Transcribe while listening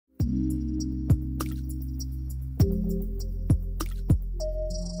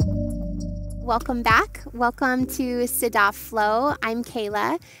Welcome back. Welcome to Siddha Flow. I'm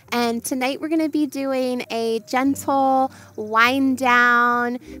Kayla, and tonight we're going to be doing a gentle wind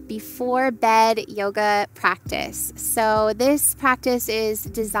down before bed yoga practice. So this practice is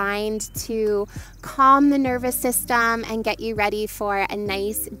designed to calm the nervous system and get you ready for a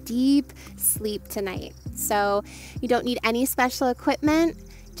nice deep sleep tonight. So you don't need any special equipment.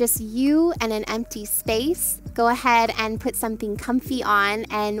 Just you and an empty space. Go ahead and put something comfy on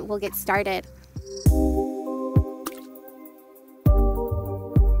and we'll get started.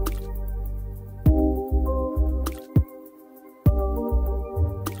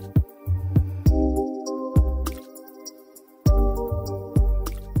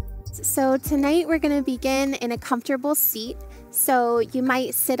 So tonight we're going to begin in a comfortable seat. So you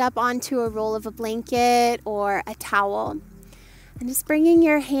might sit up onto a roll of a blanket or a towel. And just bringing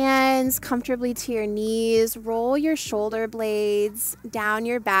your hands comfortably to your knees, roll your shoulder blades down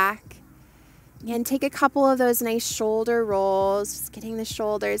your back. And take a couple of those nice shoulder rolls, just getting the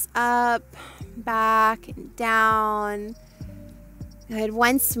shoulders up, back, and down. Good.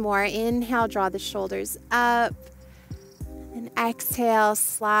 Once more, inhale, draw the shoulders up. And exhale,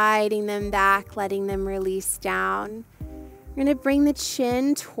 sliding them back, letting them release down. We're going to bring the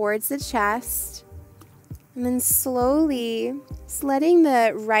chin towards the chest. And then slowly, just letting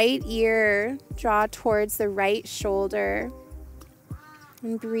the right ear draw towards the right shoulder.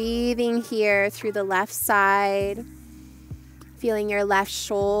 And breathing here through the left side. Feeling your left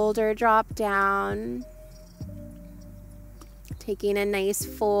shoulder drop down. Taking a nice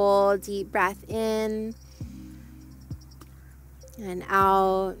full deep breath in. And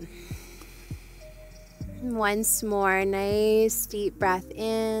out. And once more, nice deep breath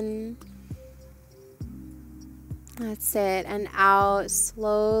in. That's it. And out,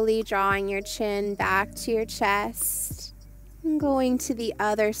 slowly drawing your chin back to your chest. And going to the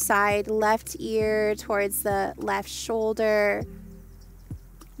other side, left ear towards the left shoulder.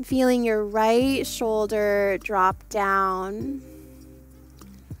 Feeling your right shoulder drop down.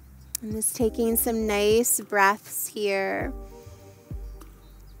 And just taking some nice breaths here.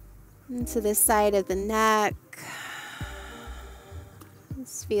 Into the side of the neck.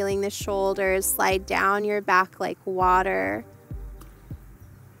 Just feeling the shoulders slide down your back like water.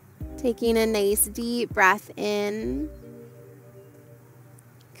 Taking a nice deep breath in.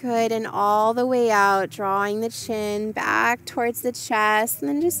 Good, and all the way out, drawing the chin back towards the chest, and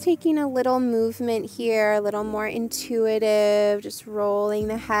then just taking a little movement here, a little more intuitive, just rolling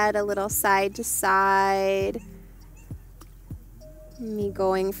the head a little side to side. Me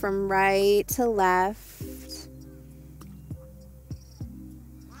going from right to left.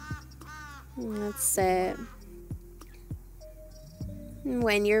 And that's it. And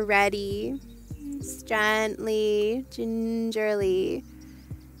when you're ready, just gently, gingerly,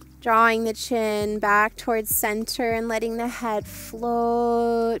 drawing the chin back towards center and letting the head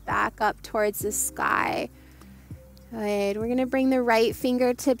float back up towards the sky. Good. We're going to bring the right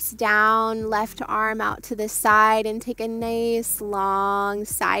fingertips down, left arm out to the side, and take a nice long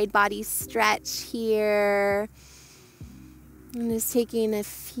side body stretch here. And just taking a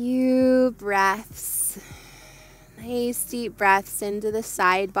few breaths, nice deep breaths into the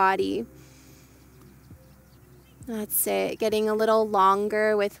side body. That's it. Getting a little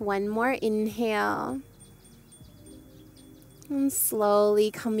longer with one more inhale. And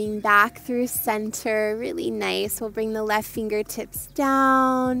slowly coming back through center. Really nice. We'll bring the left fingertips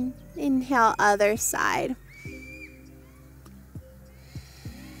down. Inhale, other side.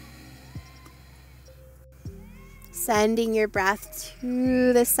 Sending your breath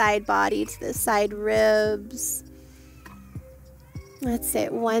to the side body, to the side ribs. That's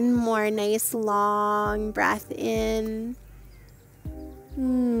it. One more nice long breath in.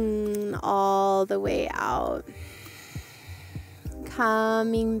 All the way out.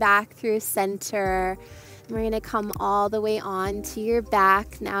 Coming back through center. And we're going to come all the way on to your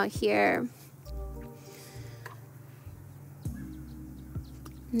back now here.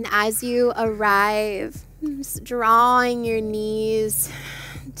 And as you arrive, just drawing your knees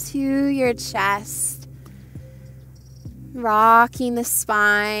to your chest. Rocking the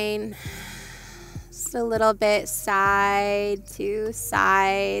spine just a little bit side to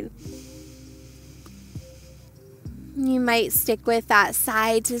side. You might stick with that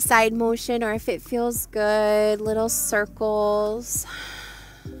side to side motion, or if it feels good, little circles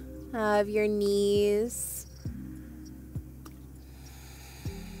of your knees.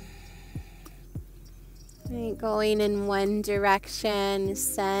 Right, going in one direction,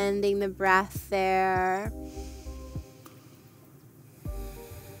 sending the breath there.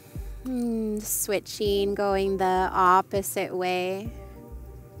 Switching, going the opposite way.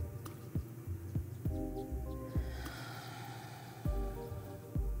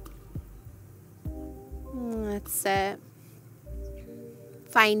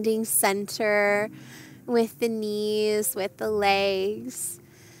 finding center with the knees, with the legs.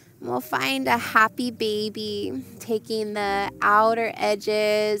 We'll find a happy baby, taking the outer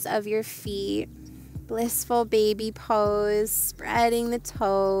edges of your feet. Blissful baby pose, spreading the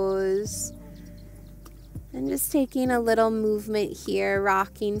toes. And just taking a little movement here,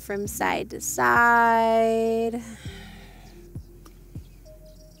 rocking from side to side.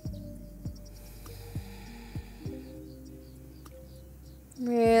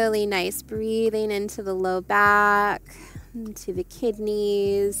 Really nice breathing into the low back, into the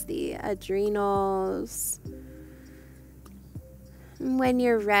kidneys, the adrenals. And when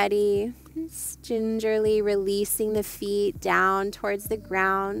you're ready, just gingerly releasing the feet down towards the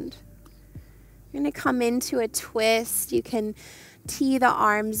ground. You're going to come into a twist. You can tee the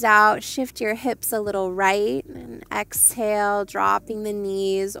arms out, shift your hips a little right, and exhale, dropping the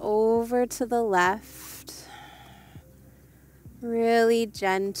knees over to the left. Really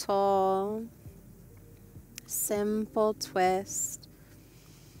gentle, simple twist.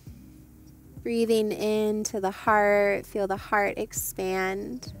 Breathing into the heart, feel the heart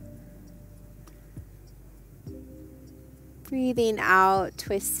expand. Breathing out,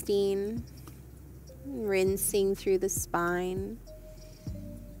 twisting, rinsing through the spine.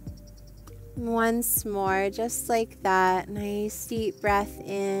 Once more, just like that, nice deep breath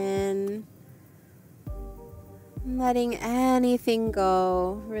in. Letting anything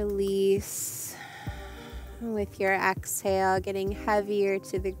go, release with your exhale, getting heavier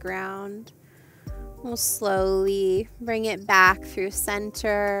to the ground. We'll slowly bring it back through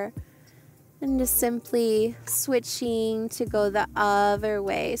center and just simply switching to go the other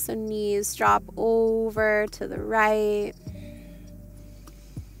way. So knees drop over to the right.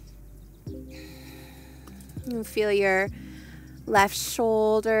 And feel your left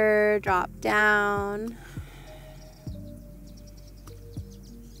shoulder drop down.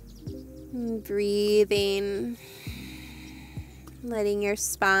 And breathing, letting your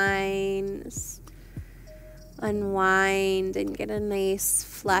spines unwind and get a nice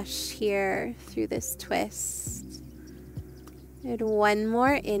flush here through this twist. And one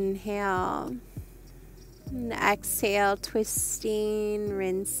more inhale. And exhale, twisting,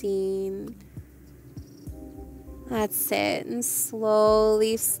 rinsing. That's it. And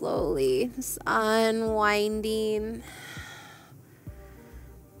slowly, slowly, just unwinding.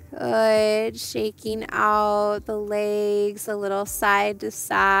 Good. Shaking out the legs a little side to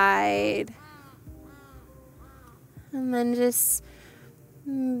side. And then just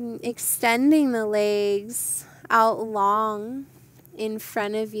extending the legs out long in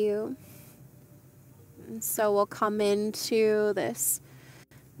front of you. And so we'll come into this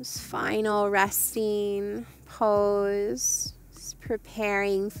final resting pose, just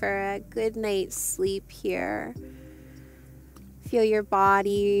preparing for a good night's sleep here. Feel your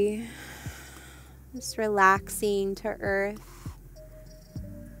body just relaxing to earth.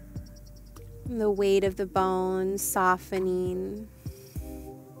 And the weight of the bones softening.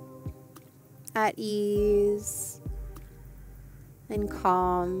 At ease and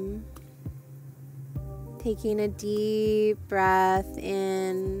calm. Taking a deep breath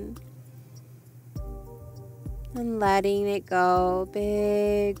in and letting it go.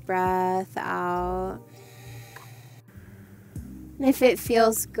 Big breath out. And if it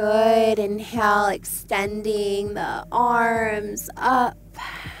feels good, inhale, extending the arms up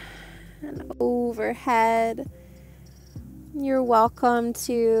and overhead. You're welcome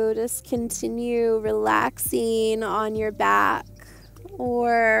to just continue relaxing on your back,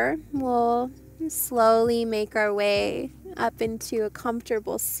 or we'll slowly make our way up into a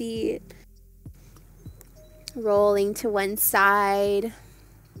comfortable seat, rolling to one side,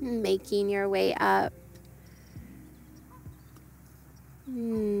 making your way up.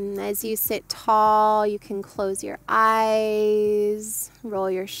 As you sit tall, you can close your eyes,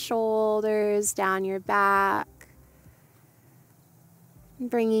 roll your shoulders down your back,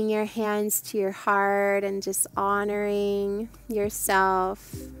 bringing your hands to your heart and just honoring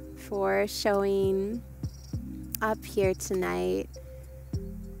yourself for showing up here tonight,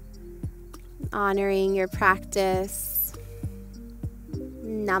 honoring your practice.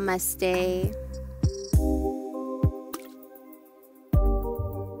 Namaste.